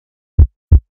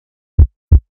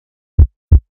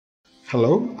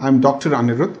Hello, I'm Dr.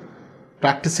 Aniruddha,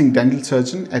 practicing dental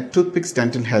surgeon at Toothpicks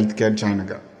Dental Healthcare,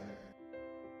 Jayanagar.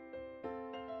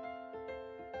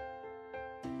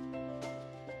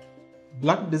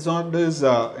 Blood disorders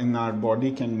in our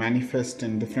body can manifest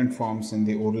in different forms in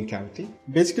the oral cavity.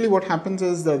 Basically what happens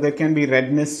is that there can be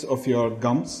redness of your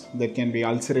gums, there can be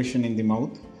ulceration in the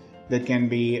mouth, there can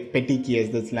be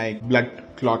petechiae, that's like blood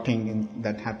clotting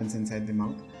that happens inside the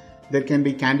mouth. There can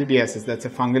be Candidiasis, that's a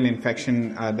fungal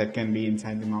infection that can be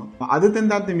inside the mouth. Other than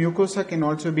that, the mucosa can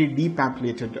also be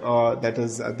depapillated, that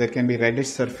is, there can be reddish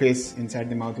surface inside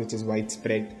the mouth which is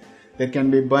widespread. There can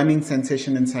be burning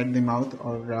sensation inside the mouth,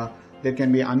 or there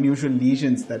can be unusual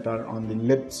lesions that are on the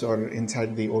lips or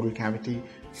inside the oral cavity,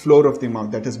 floor of the mouth,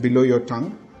 that is below your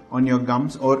tongue, on your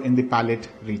gums or in the palate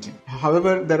region.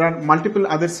 However, there are multiple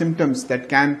other symptoms that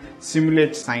can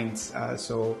simulate signs.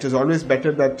 So it is always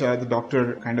better that the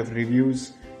doctor kind of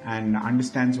reviews and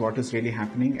understands what is really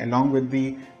happening along with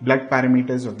the blood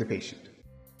parameters of the patient.